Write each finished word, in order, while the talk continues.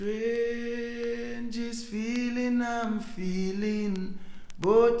Strangest feeling I'm feeling,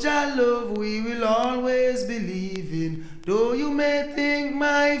 but your love we will always believe in. Though you may think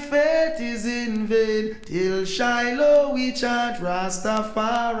my faith is in vain, till Shiloh we chant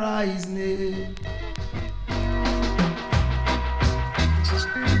Rastafari's name.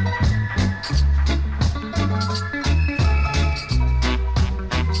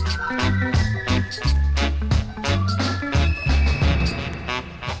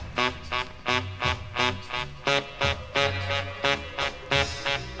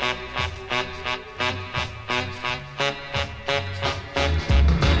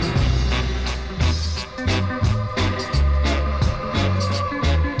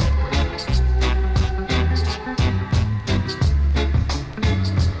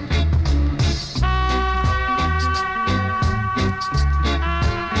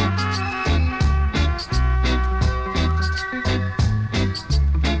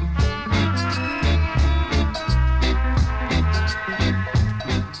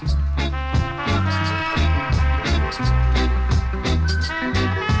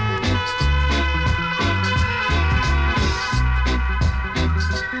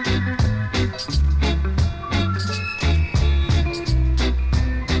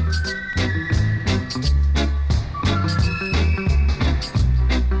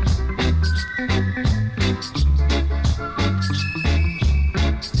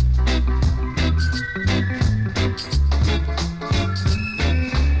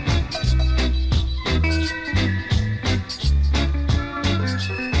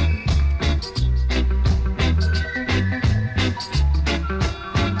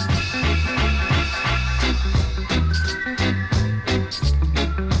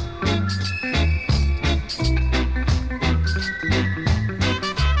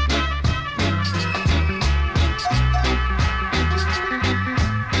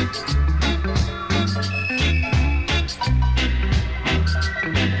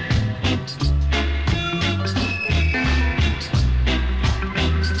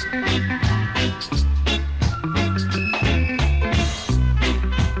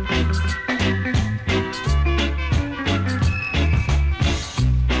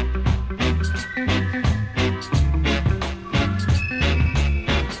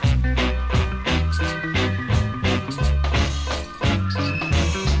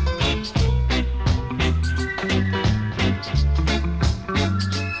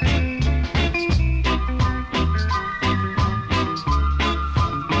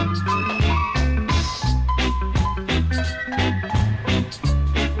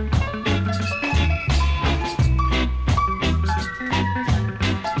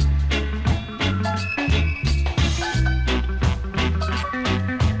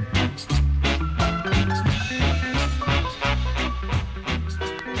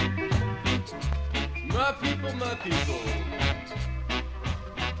 My people,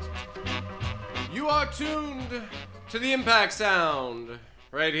 you are tuned to the Impact Sound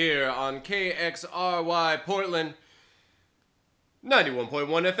right here on KXRY Portland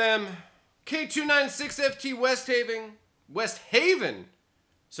 91.1 FM, K296FT West Haven,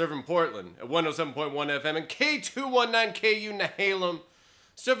 serving Portland at 107.1 FM, and K219KU Nehalem,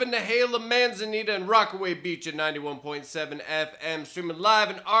 serving Nehalem, Manzanita, and Rockaway Beach at 91.7 FM, streaming live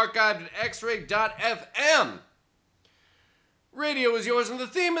and archived at xray.fm. Radio is yours, and the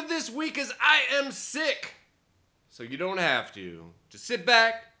theme of this week is I am sick. So you don't have to. Just sit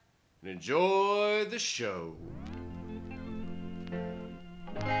back and enjoy the show.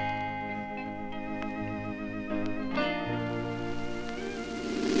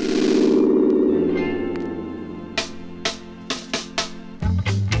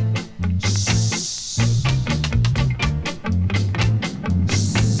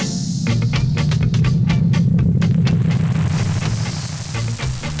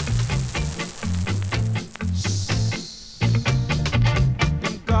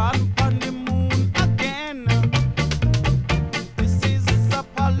 Gone on the moon again.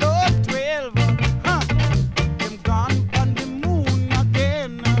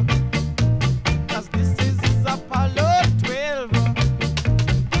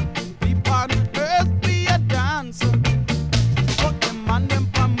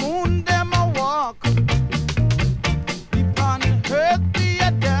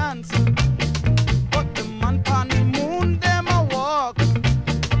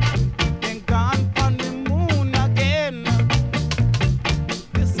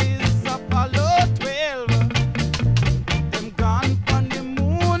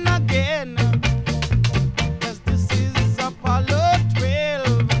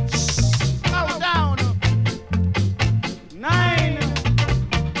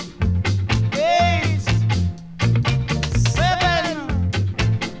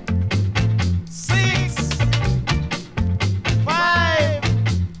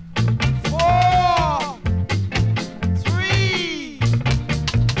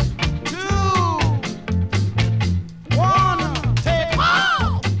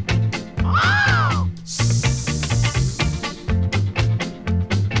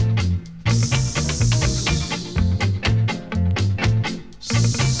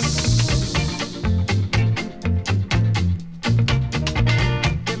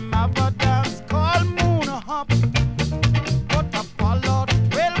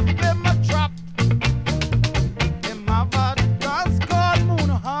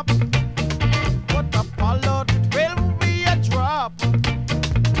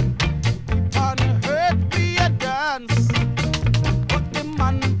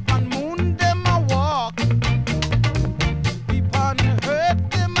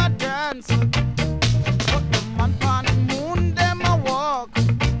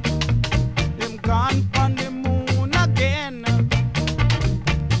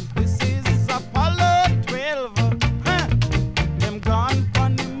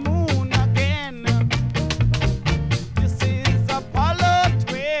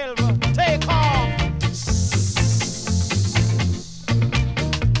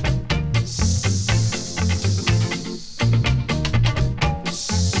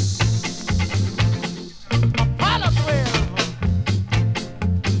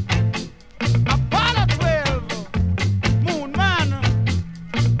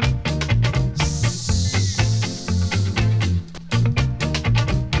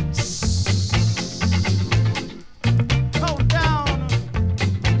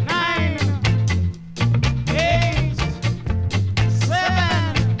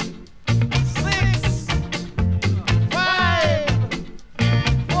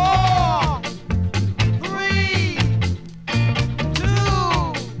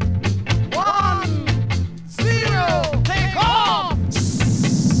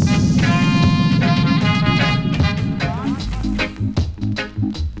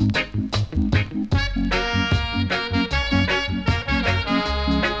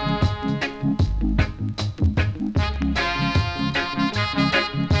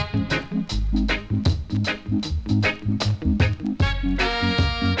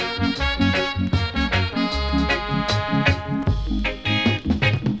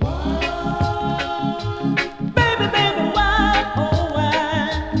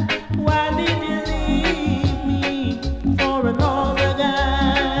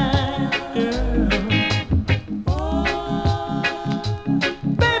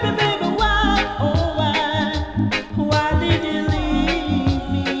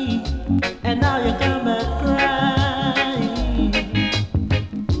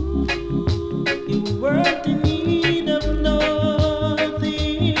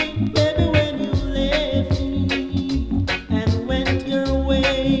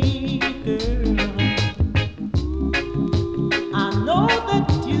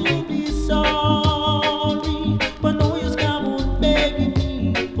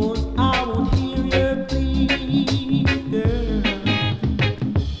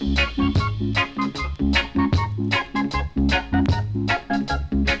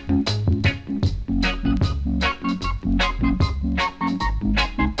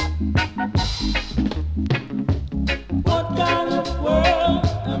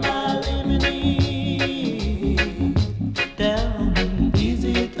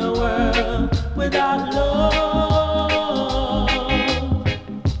 without love?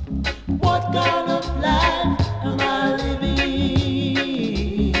 What kind of life am I living?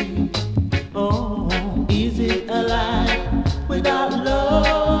 Oh, is it a life without love?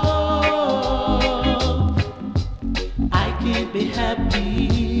 I can't be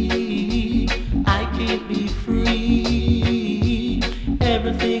happy, I can't be free.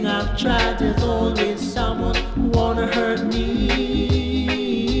 Everything I've tried, there's always someone who wanna hurt me.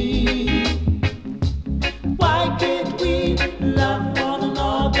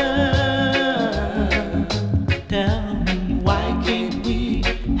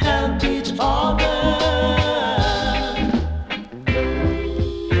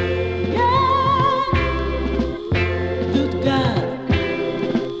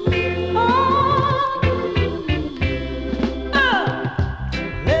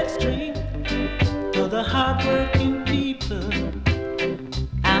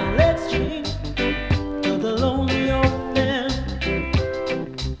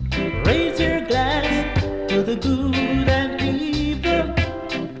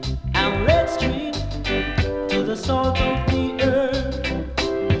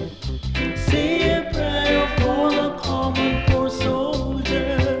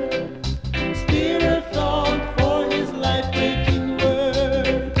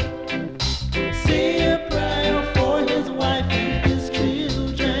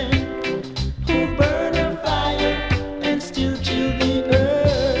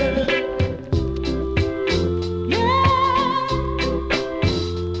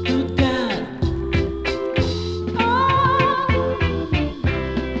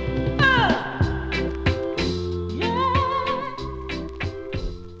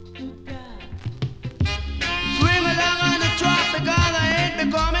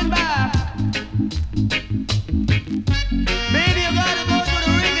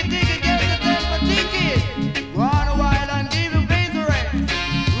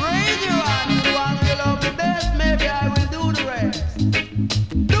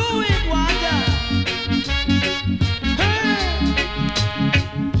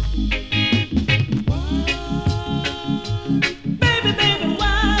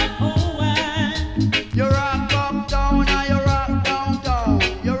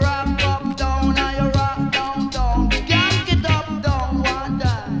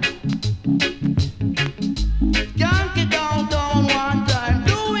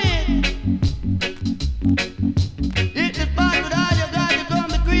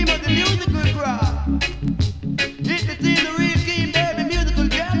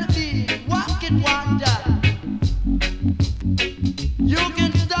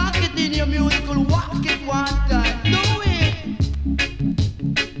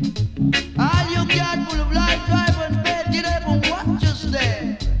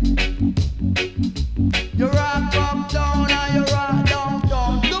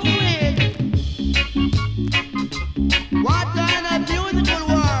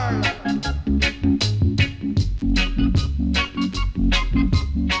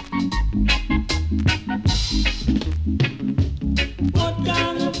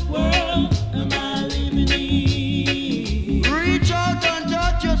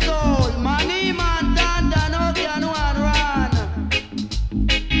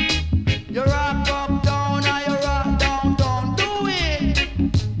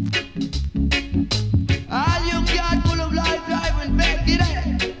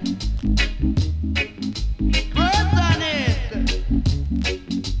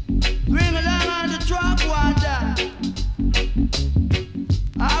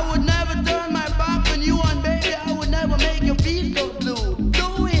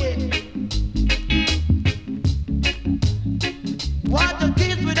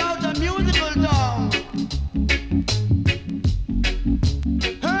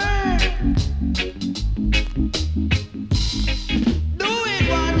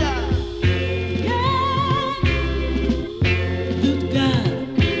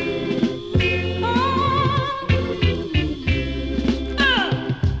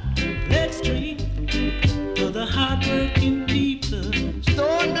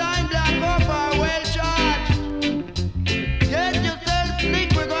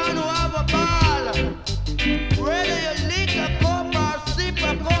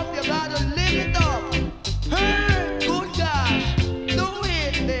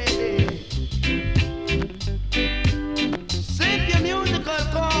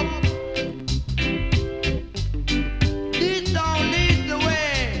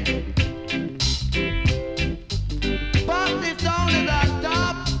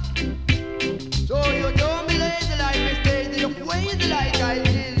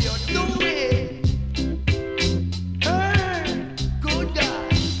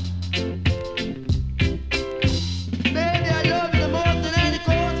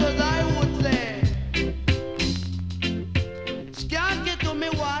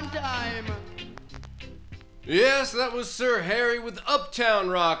 Yes, that was Sir Harry with Uptown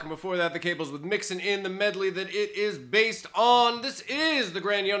Rock. And before that, the Cables with Mixin' In, the medley that it is based on. This is the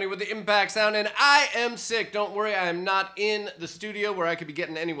Grand Yoni with the Impact Sound, and I am sick. Don't worry, I am not in the studio where I could be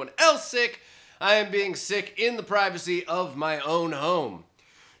getting anyone else sick. I am being sick in the privacy of my own home.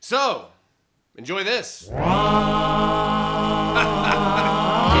 So, enjoy this. Get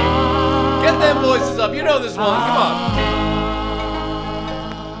them voices up. You know this one. Come on.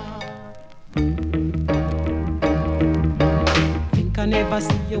 I never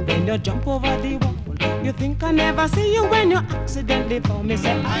see you when you jump over the wall. You think I never see you when you accidentally fall. Me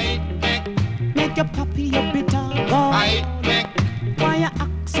say I make your puppy your bitter gall. Why you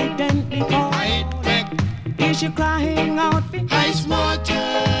accidentally fall? Is she crying out for ice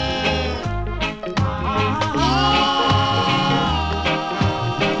water?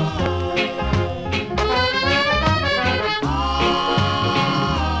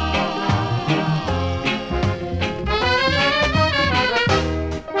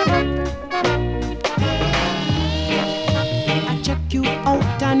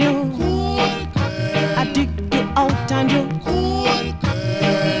 And you cool, I dig you out and you cool,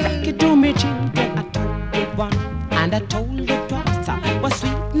 break it to me children. I told you one and I told you twice. Was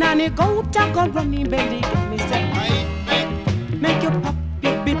sweet nanny go to go running belly. Me say make you pop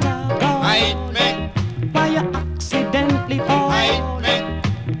your bitter gall. Why you accidentally fall?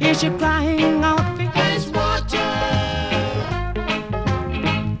 Is she crying out for ice water?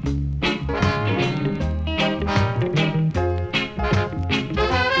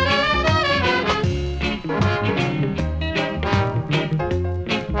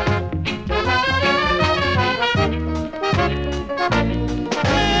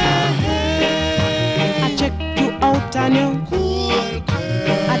 And you cool,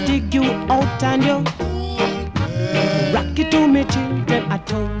 I dig you out and you cool, rock it to me children. I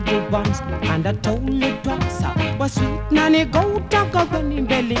told you once and I told you twice. Was sweet nanny go to go running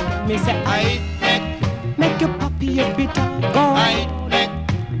belly. Me say I make your puppy your bitter gall.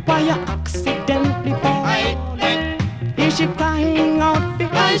 Why you accidentally fall? Is she crying out for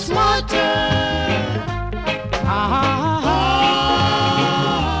ice water?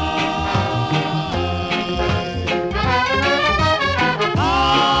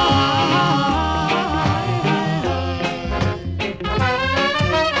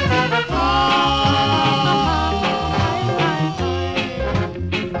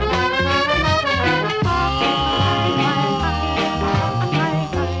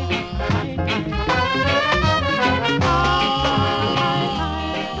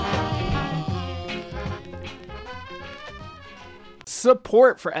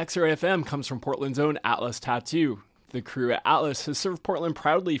 Support for X-Ray FM comes from Portland's own Atlas Tattoo. The crew at Atlas has served Portland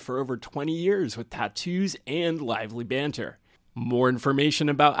proudly for over 20 years with tattoos and lively banter. More information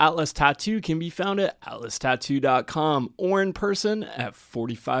about Atlas Tattoo can be found at atlastattoo.com or in person at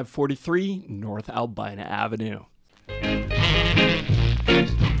 4543 North Albina Avenue.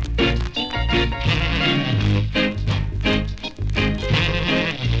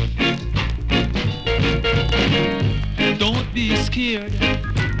 Don't be scared,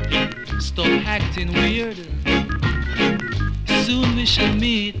 stop acting weird. Soon we shall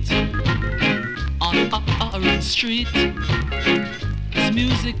meet on Orange Street. This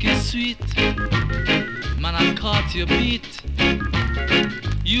music is sweet, man, I caught your beat.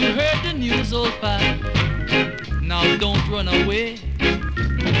 You heard the news, old pal, now don't run away.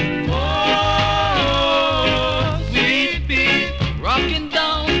 Oh, sweet beat, rocking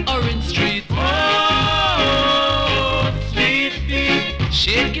down Orange Street.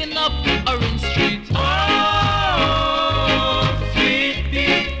 Shaking up Orange Street. Oh, sweet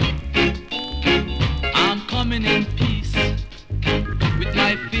beat. I'm coming in peace with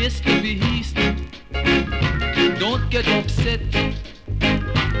my face to the east. Don't get upset,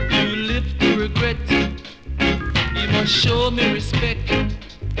 you live to regret. You must show me respect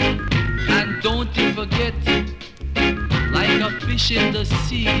and don't you forget. Like a fish in the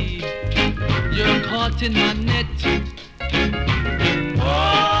sea, you're caught in my net.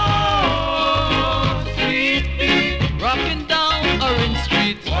 Oh, sweet beat, rocking down Orange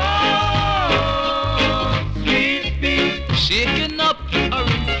Street. Oh, sweet beat, shaking up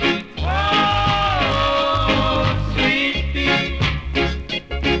Orange Street. Oh, sweet beat.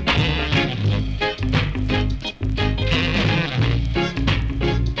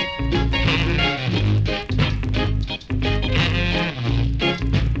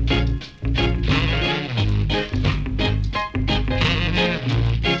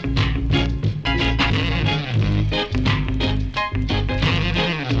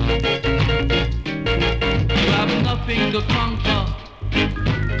 To conquer,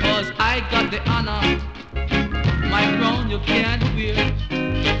 cause I got the honor My crown you can't wear.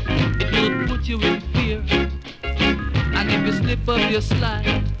 It will put you in fear. And if you slip up, you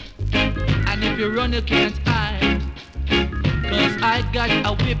slide. And if you run, you can't hide. 'Cause I got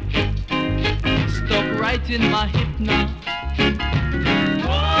a whip stuck right in my hip now.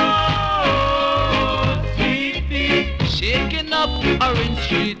 Whoa, sweet feet, shaking up Orange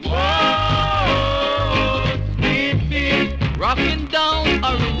Street. Whoa, sweet feet, rocking down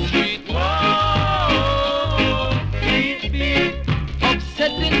Orange Street. Whoa, sweet feet,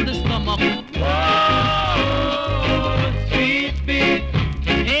 upsetting the stomach. Whoa, sweet feet,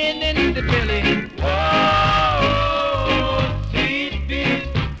 pain in the belly. Whoa, sweet feet.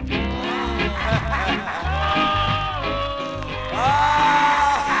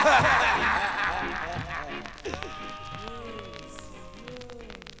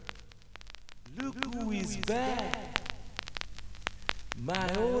 Look who is back. My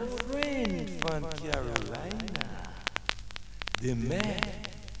old friend from Carolina. The man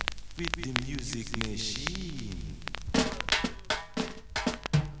with the music machine.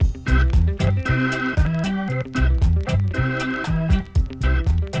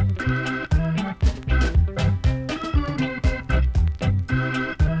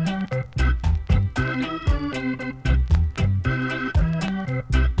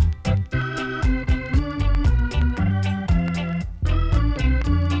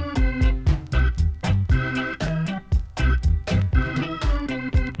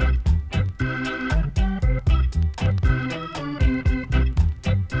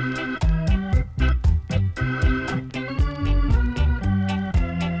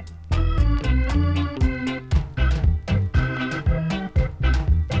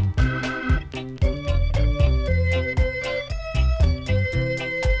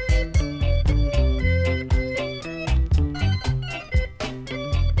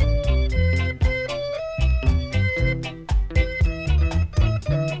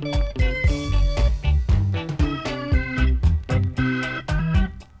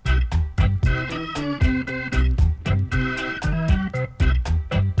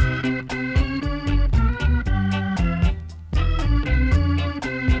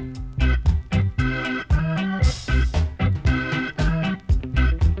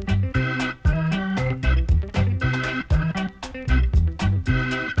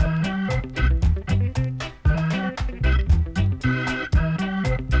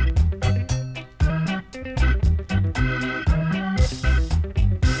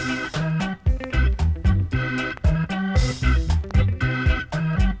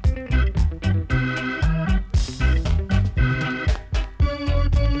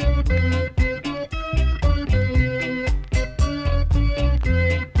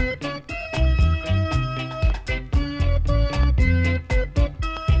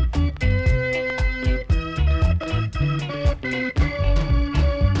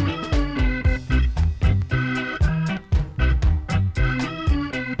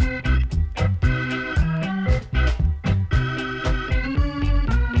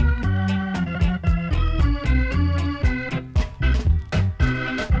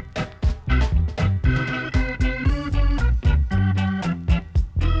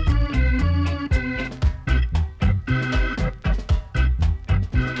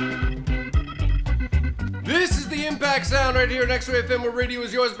 Sound right here next to FM, where radio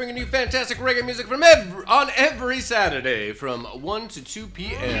is yours, bringing you fantastic reggae music from on every Saturday from 1 to 2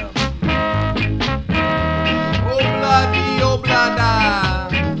 p.m. Obladi, oblada.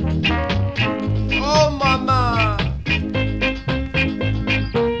 Oh, mama.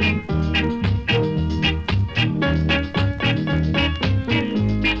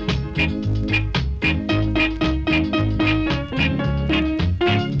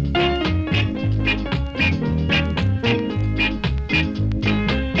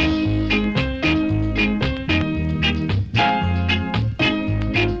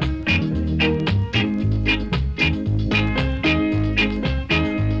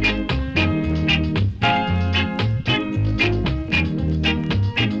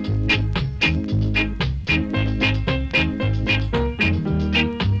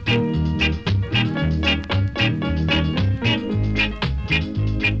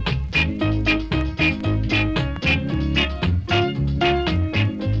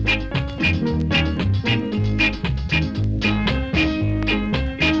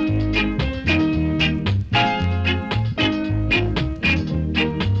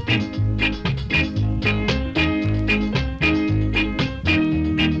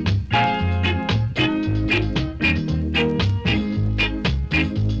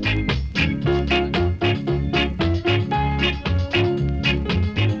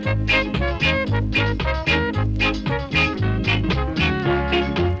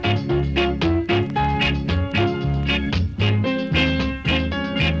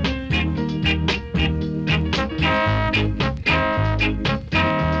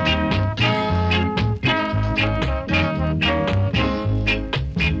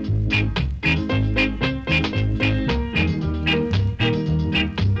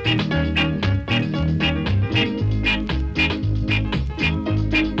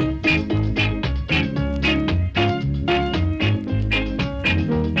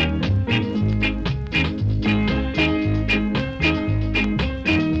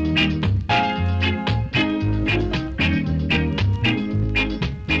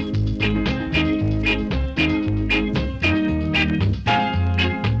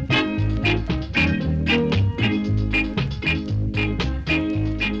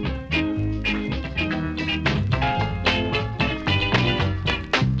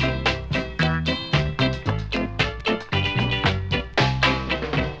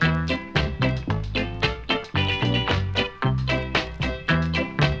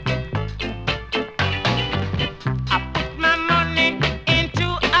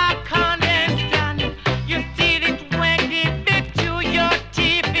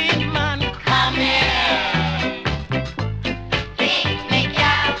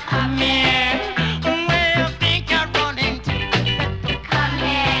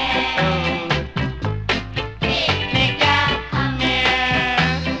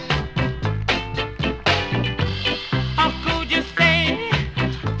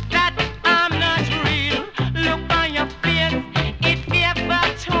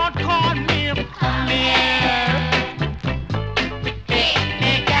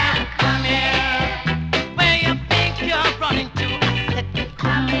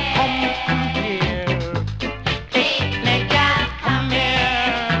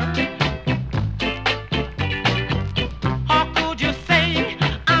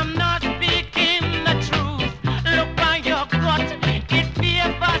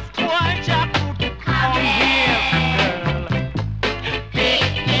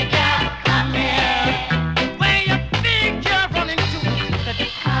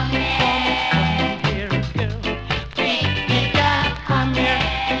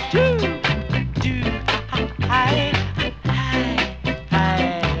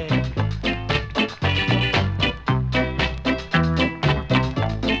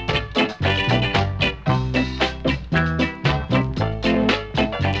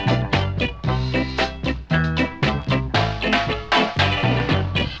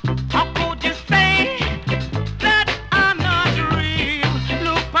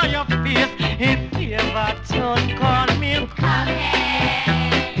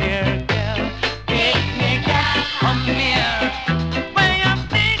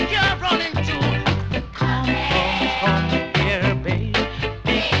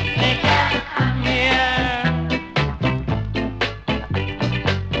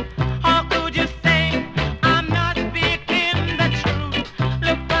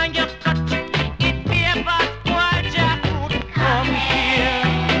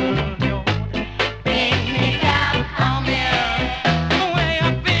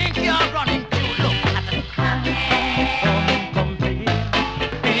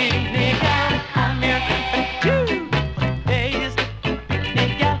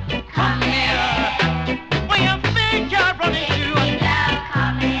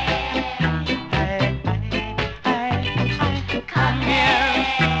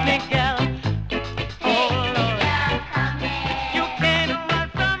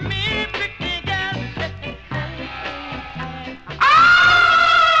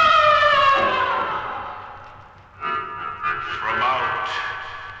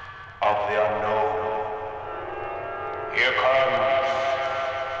 of the unknown. Here comes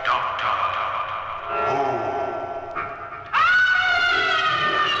Doctor Who.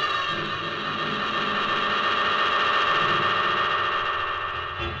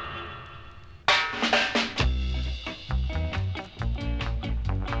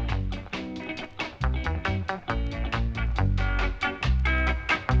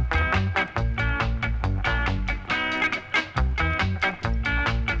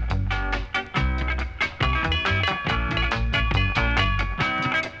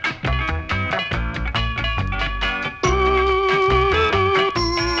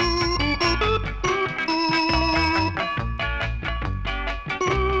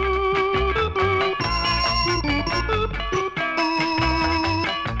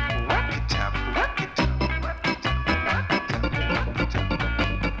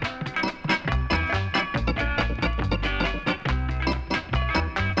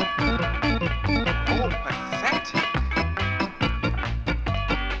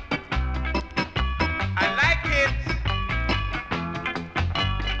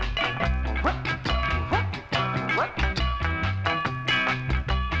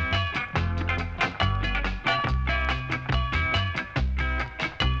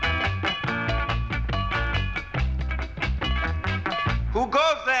 Who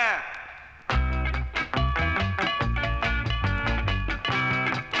goes there?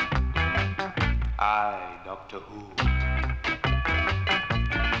 I, Doctor Who.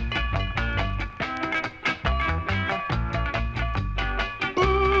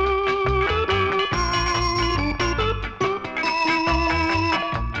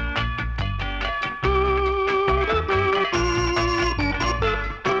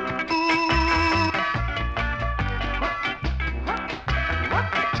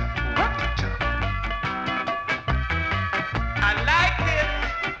 I like it.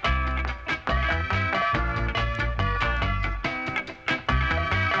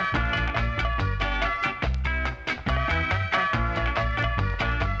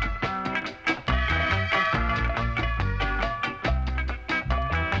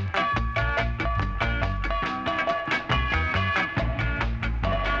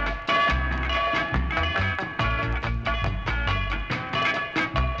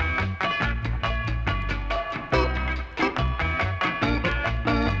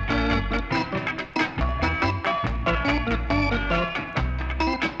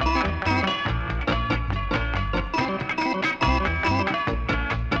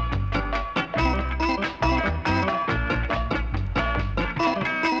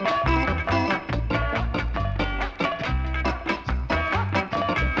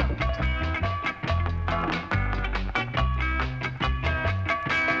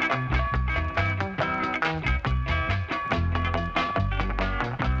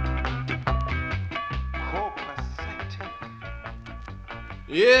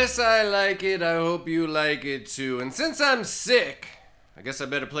 Yes, I like it. I hope you like it too. And since I'm sick, I guess I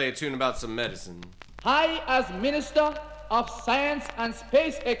better play a tune about some medicine. I, as Minister of Science and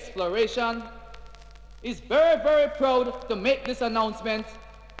Space Exploration, is very, very proud to make this announcement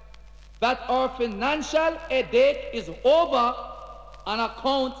that our financial headache is over on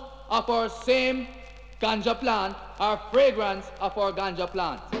account of our same ganja plant, our fragrance of our ganja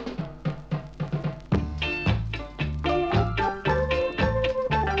plant.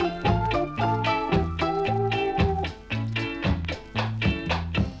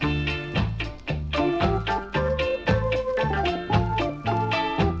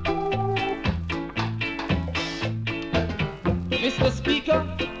 Mr. Speaker,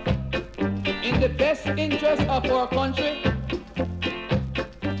 in the best interest of our country,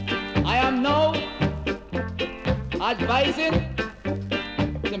 I am now advising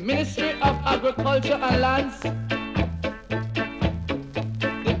the Ministry of Agriculture and Lands,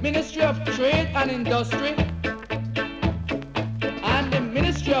 the Ministry of Trade and Industry, and the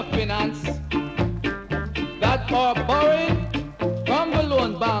Ministry of Finance that our borrowing from the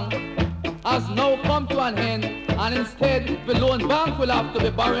loan bank has now come to an end, and instead the loan bank will have to be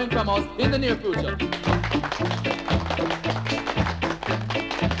borrowing from us in the near future.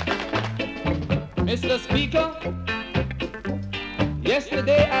 Mr. Speaker,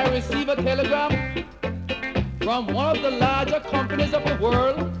 yesterday I received a telegram from one of the larger companies of the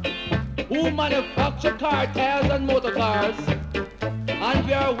world who manufacture car tires and motor cars, and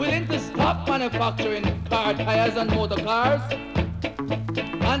we are willing to stop manufacturing car tires and motor cars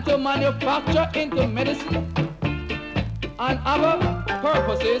and to manufacture into medicine and other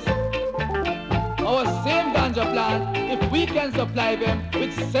purposes our same ganja plant if we can supply them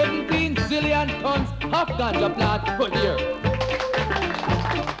with 17 zillion tons of ganja plant per year.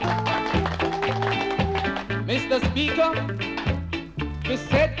 Mr. Speaker, the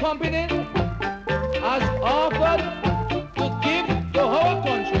said company has offered to give to our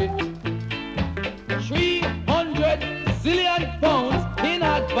country 300 zillion pounds in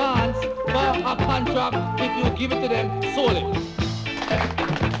advance for a contract if you give it to them solely.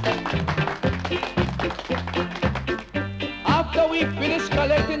 After we finish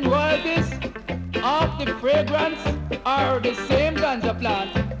collecting royalties of the fragrance or the same ganja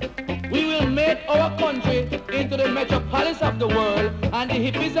plant, we will make our country into the metropolis of the world, and the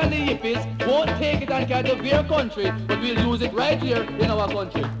hippies and the yippies won't take it and carry it to their country, but we'll use it right here in our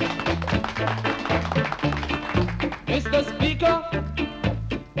country. Mr. Speaker,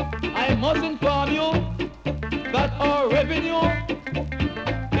 I must inform you that our revenue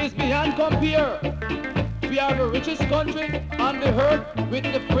is beyond compare. We are the richest country on the earth with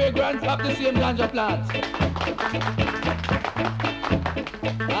the fragrance of the same ganja plants.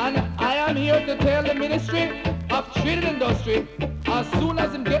 And I am here to tell the Ministry of Trade and Industry, as soon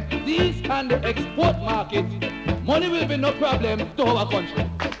as we get these on the export market, money will be no problem to our country.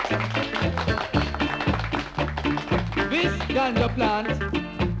 This ganja plant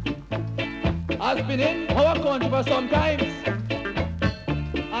has been in our country for some time,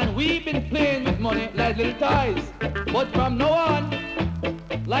 and we've been playing with money like little toys. But from now on,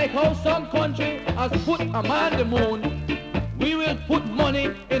 like how some country has put a man on the moon, we will put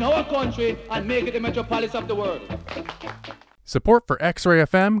money in our country and make it the metropolis of the world. Support for X-Ray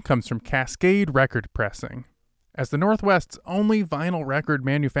FM comes from Cascade Record Pressing. As the Northwest's only vinyl record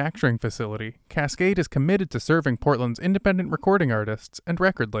manufacturing facility, Cascade is committed to serving Portland's independent recording artists and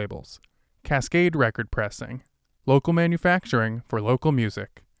record labels. Cascade Record Pressing. Local manufacturing for local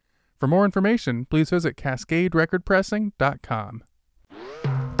music. For more information, please visit cascaderecordpressing.com.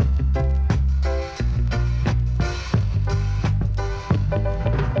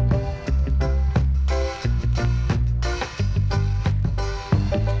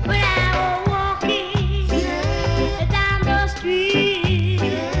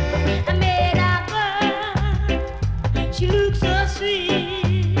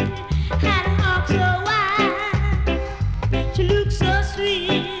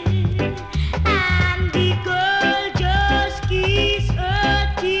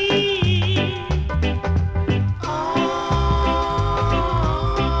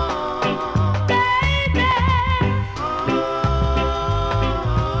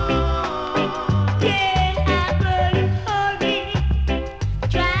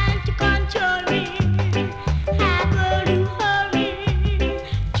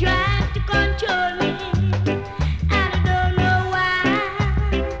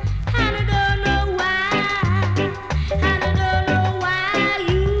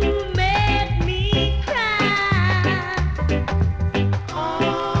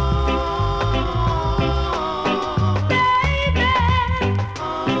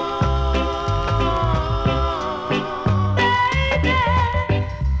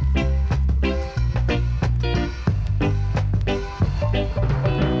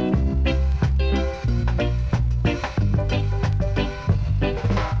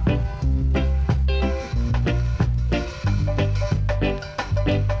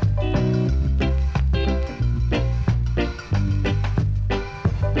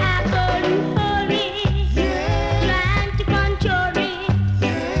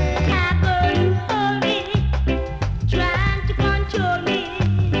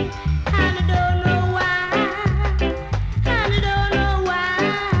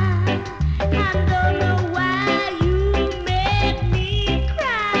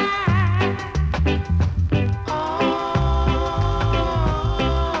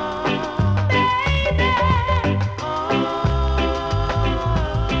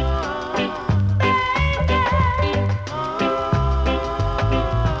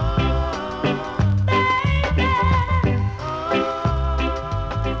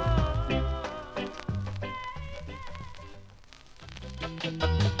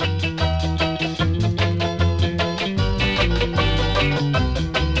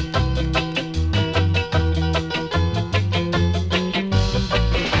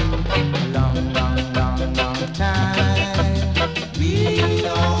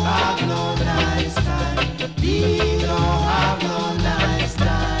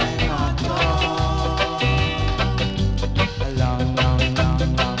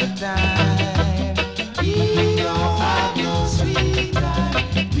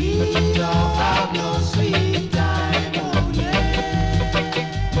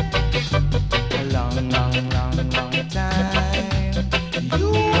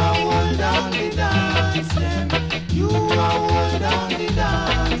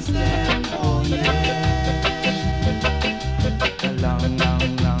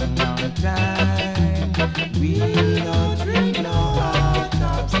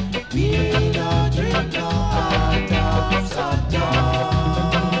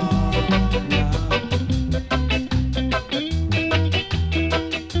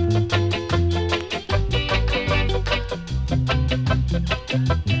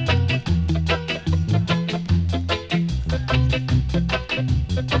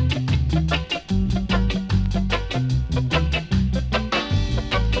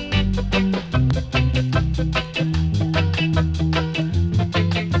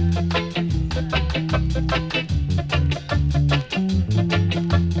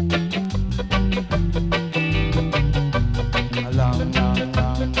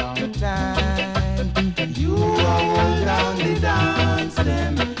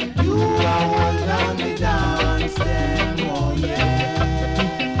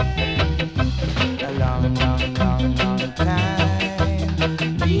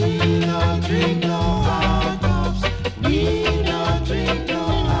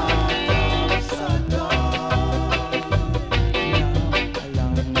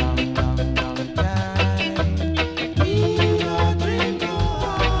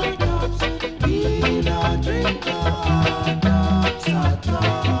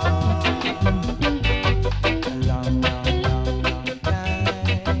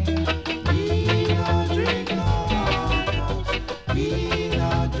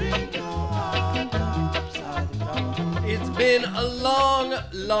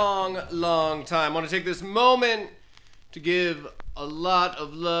 long time. I want to take this moment to give a lot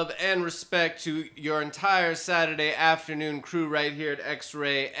of love and respect to your entire Saturday afternoon crew right here at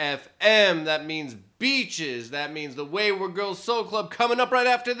X-Ray FM. That means Beaches. That means the Wayward Girls Soul Club coming up right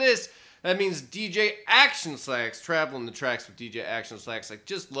after this. That means DJ Action Slacks, traveling the tracks with DJ Action Slacks. I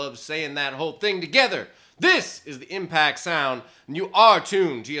just love saying that whole thing together. This is the Impact Sound, and you are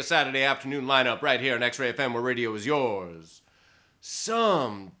tuned to your Saturday afternoon lineup right here on X-Ray FM, where radio is yours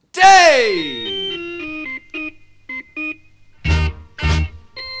someday.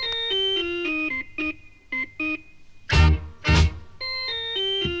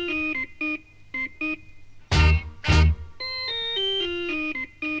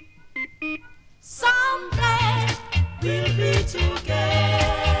 Someday we'll be together.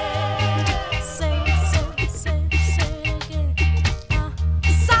 Say again.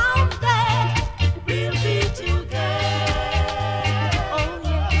 Someday we'll be together. Oh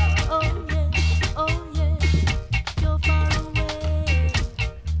yeah, oh yeah, oh yeah. You're far away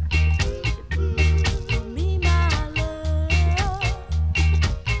from me, my love.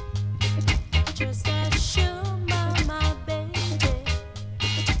 Just as sure, my baby.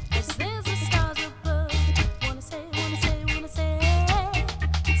 As there's a stars above, wanna say,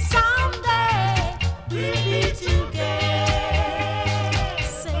 someday we'll be together.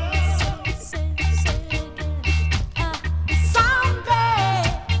 Say again. Someday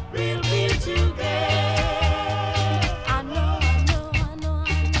we'll be together. I know.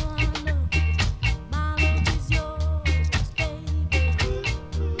 My love is yours, baby.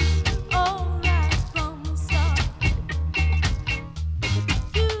 All right from the start.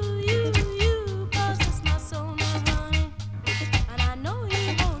 You possess my soul, my honey, and I know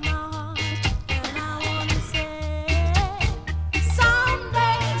you hold my heart. And I wanna say,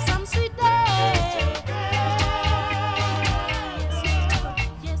 someday, some sweet day,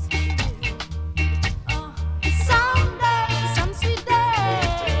 yes we will. Someday, some sweet day.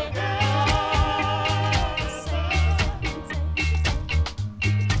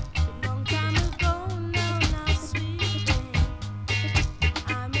 Long time ago now, sweet day.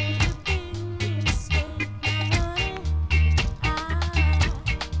 I made a big mistake, my honey. I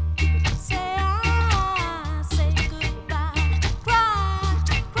say goodbye, cry,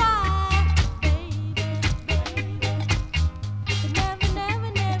 baby. Never.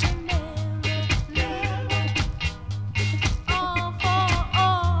 All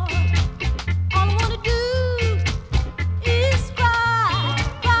I wanna do is cry.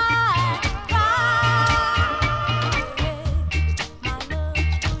 My love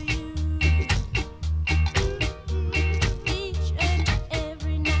for you, each and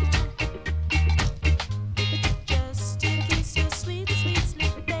every night, just to kiss your sweet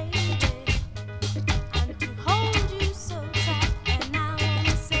sleep, baby, and to hold you so tight. And I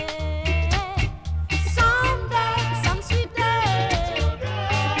wanna say, someday, some sweet day.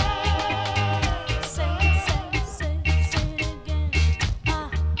 Say again.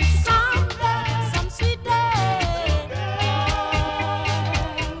 Someday, some sweet day.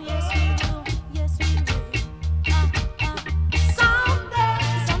 Yes we will.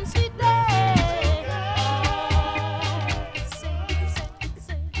 Someday, some sweet day. Say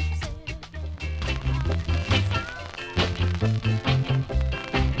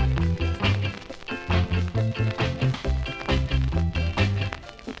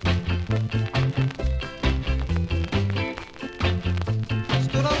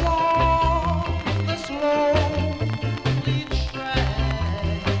Stood along this lonely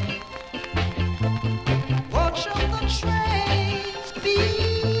track, watching the trains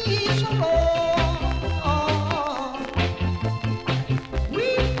beat along.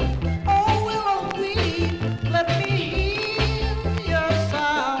 Weep, oh willow, weep, let me hear your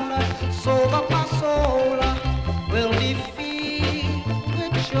sound, so that my soul will be filled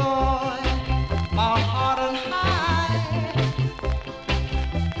with joy. My heart and high,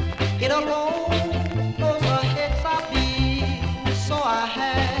 it alone knows the hits I beat, so I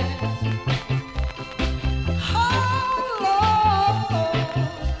have. How long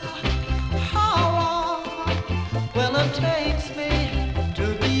will it take me to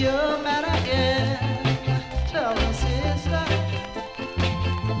be a man again? Tell me, sister.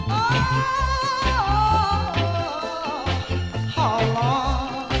 How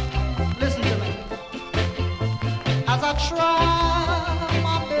long? Listen to me. As I try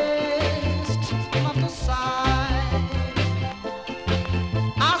my best not to sigh,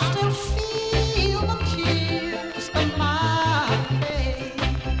 I still feel the tears in my face.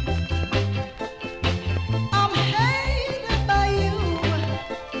 I'm hated by you,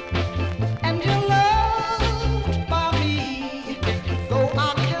 and you're loved by me, though I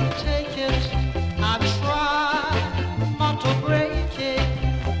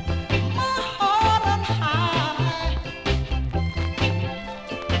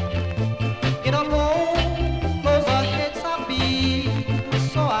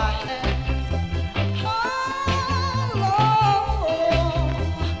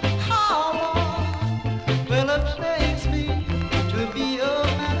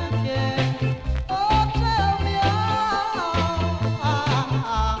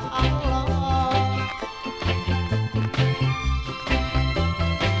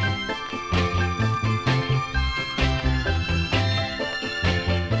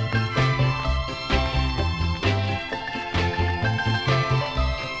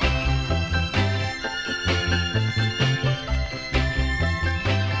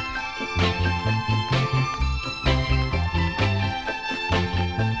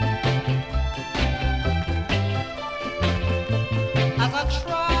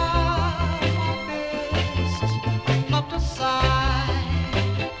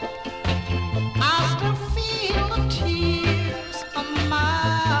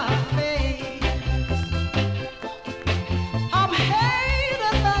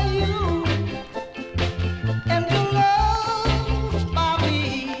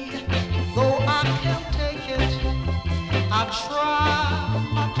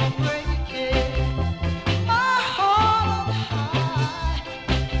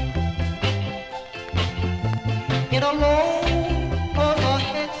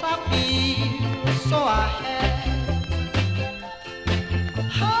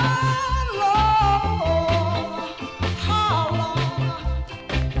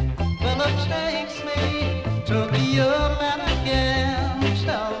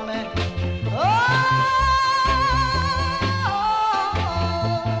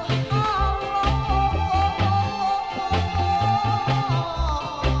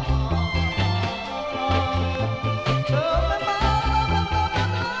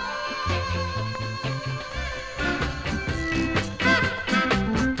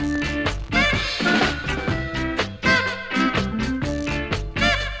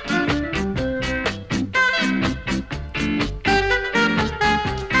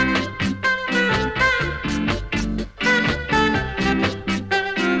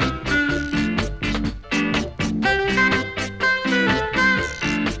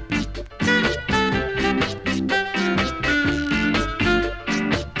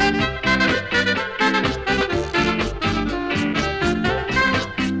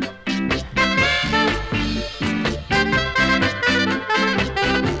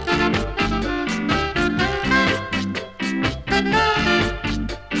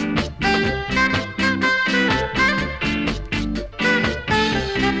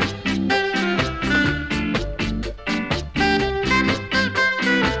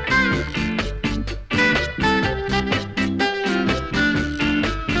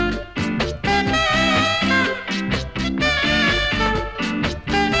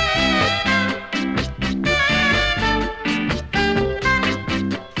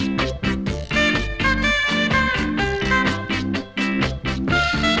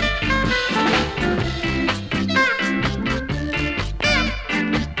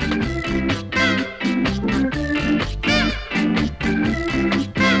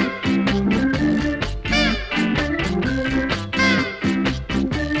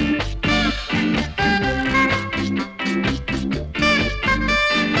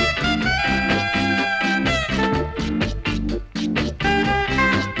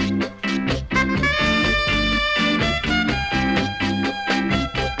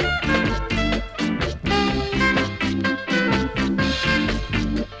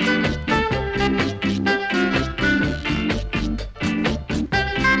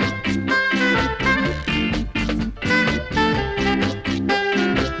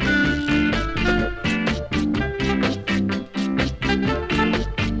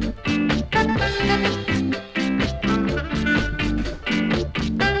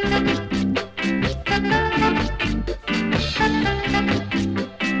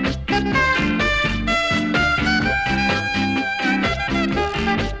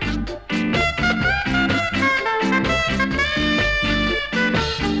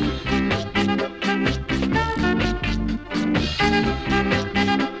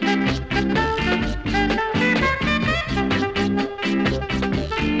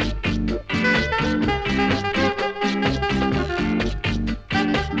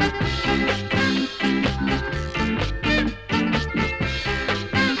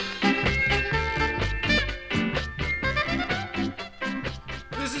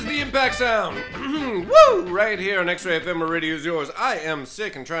Impact Sound. Woo! Right here on X-Ray FM, where radio is yours. I am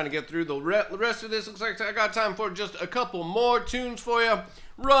sick and trying to get through the rest of this. Looks like I got time for just a couple more tunes for you.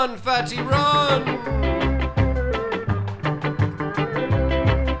 Run, Fatty, run!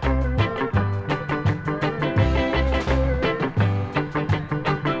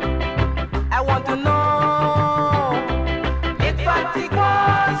 I want to know if fatigue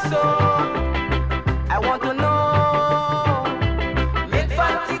was so. I want to know if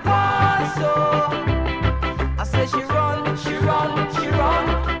fatigue was so. I say she run, she run, she run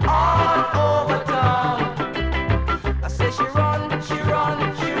all over town. I say she run, she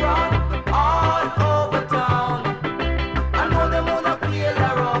run, she run all over town. I know them woulda clear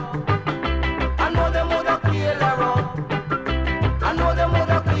her up. I know them woulda clear her up. I know them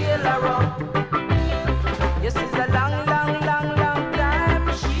woulda clear her up. Yes, it's a long, long, long, long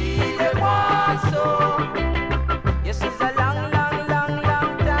time she did want so. Yes, it's a long, long, long,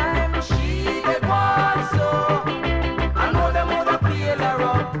 long time she did want so. I know them woulda clear her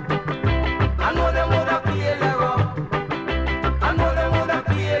up. I know them woulda clear her up. I know them woulda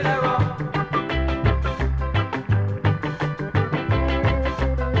clear her up.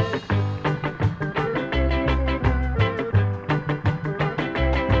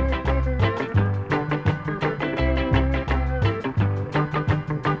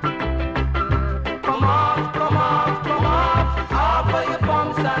 Come off, come off, come off, off of your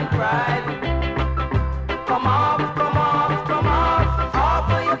bumps and pride. Come off, come off, come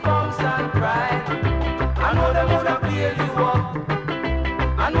off of your bumps and pride. I know them woulda clear you up.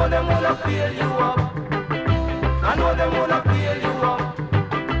 I know them woulda clear you up. I know them woulda clear you up.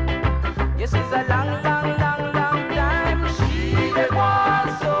 Yes, it's a long, long, long, long time she did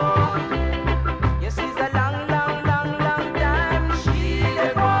want so. Yes, it's a long, long, long, long time she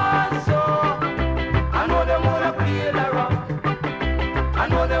did want so. I know them woulda clear her up. I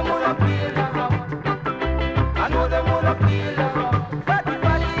know them woulda clear her up. I know them woulda clear her up. Fatty,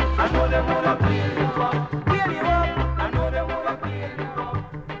 fatty. I know them woulda clear you up. Clear you up. I know them woulda clear you up.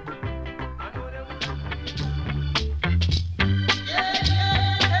 I know them woulda.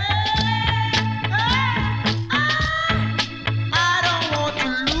 I don't want to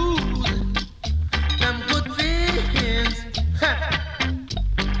lose them good feelings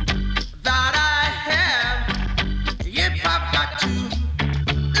that I have. If I've got to,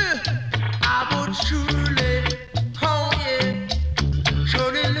 I would surely, oh yeah,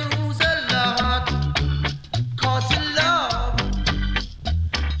 surely lose a lot. 'Cause the love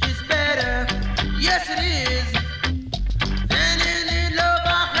is better, yes it is, than any love I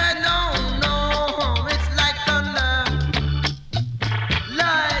had known. No, it's like thunder,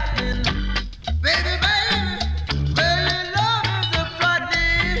 lightning, baby, baby, baby, love is a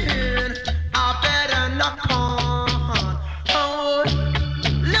frightening. I better knock on wood.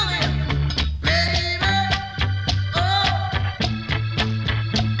 Look at baby, oh,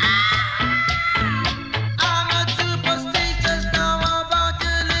 I'm a superstitious now about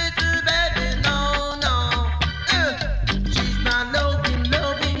your little baby. No, no, she's my loving,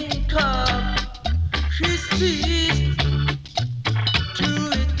 loving cup. She's teased to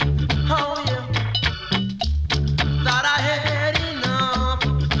it, oh yeah, that I had enough.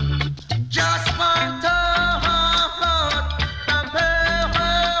 Just one touch from her.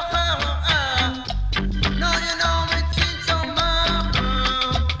 No, you know it seems so much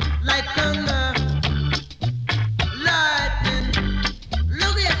like thunder, lightning.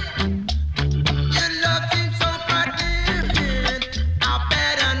 Look at your love seems so frightening. I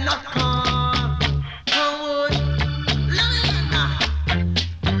better knock on wood. Look at you now,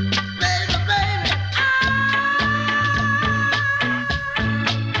 baby, baby.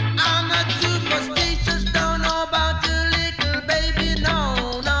 I'm not superstitious, don't know about your little baby. No,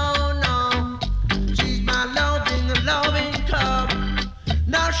 no, no. She's my loving, loving cup.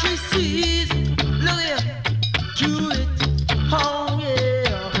 Now she sees, look at to it, oh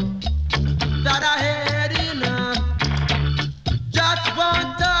yeah, that I had enough. Just one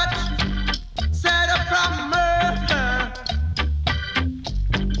touch, set her from her.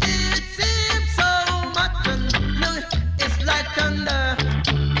 It seems so much, and look, it's like thunder,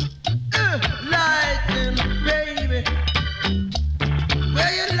 lightning, baby.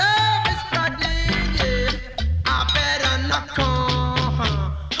 Where your love is frightening, yeah, I better knock on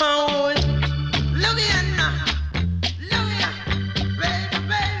wood. Look at now, look at baby,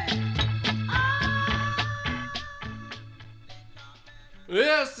 baby.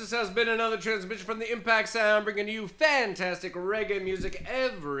 Yes, this has been another transmission from the Impact Sound, bringing you fantastic reggae music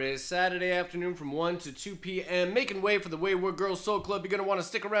every Saturday afternoon from 1 to 2 p.m. Making way for the Wayward Girls Soul Club. You're going to want to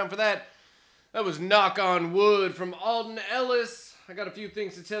stick around for that. That was Knock on Wood from Alden Ellis. I got a few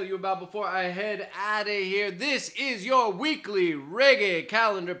things to tell you about before I head out of here. This is your weekly reggae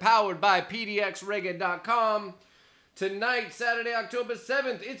calendar powered by pdxreggae.com. Tonight, Saturday, October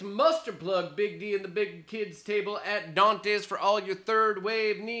 7th, it's Muster Plug, Big D and the Big Kids table at Dante's for all your third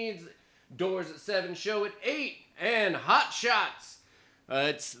wave needs. Doors at 7, show at 8, and Hot Shots.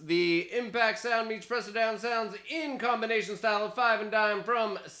 It's the Impact Sound meets Press Down Sounds in combination style of 5 and dime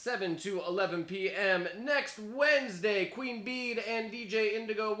from 7 to 11 p.m. Next Wednesday, Queen Bead and DJ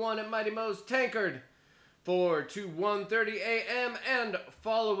Indigo 1 at Mighty Mo's Tankard. 4 to 1:30 a.m. and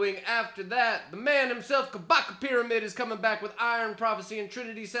following after that, the man himself, Kabaka Pyramid, is coming back with Iron Prophecy and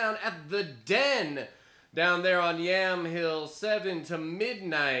Trinity Sound at The Den down there on Yam Hill, 7 to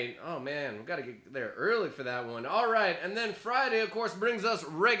midnight. Oh man, we gotta get there early for that one. All right, and then Friday, of course, brings us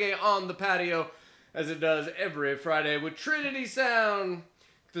Reggae on the Patio, as it does every Friday, with Trinity Sound,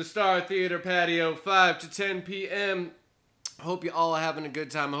 the Star Theater Patio, 5 to 10 p.m. I hope you all are having a good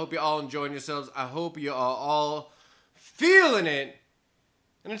time. I hope you're all enjoying yourselves. I hope you are all feeling it.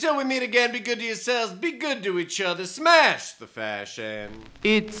 And until we meet again, be good to yourselves, be good to each other, smash the fashion.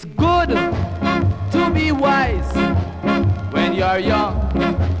 It's good to be wise when you're young,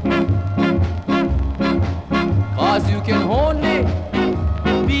 'cause you can only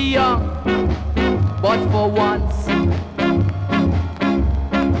be young but for once.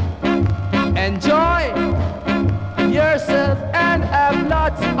 Enjoy yourself and have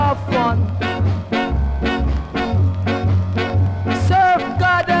lots of fun. Serve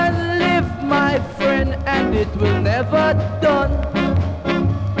God and live, my friend, and it will never done.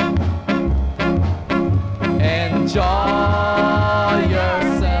 Enjoy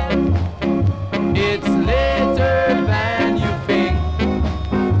yourself. It's later than you think.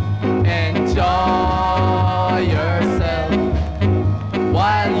 Enjoy yourself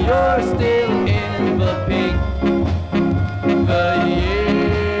while you're still in the pink. The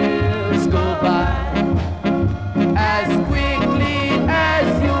years go by as quickly as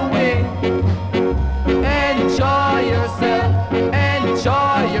you wink. Enjoy yourself,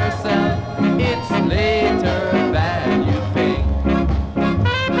 enjoy yourself. It's late.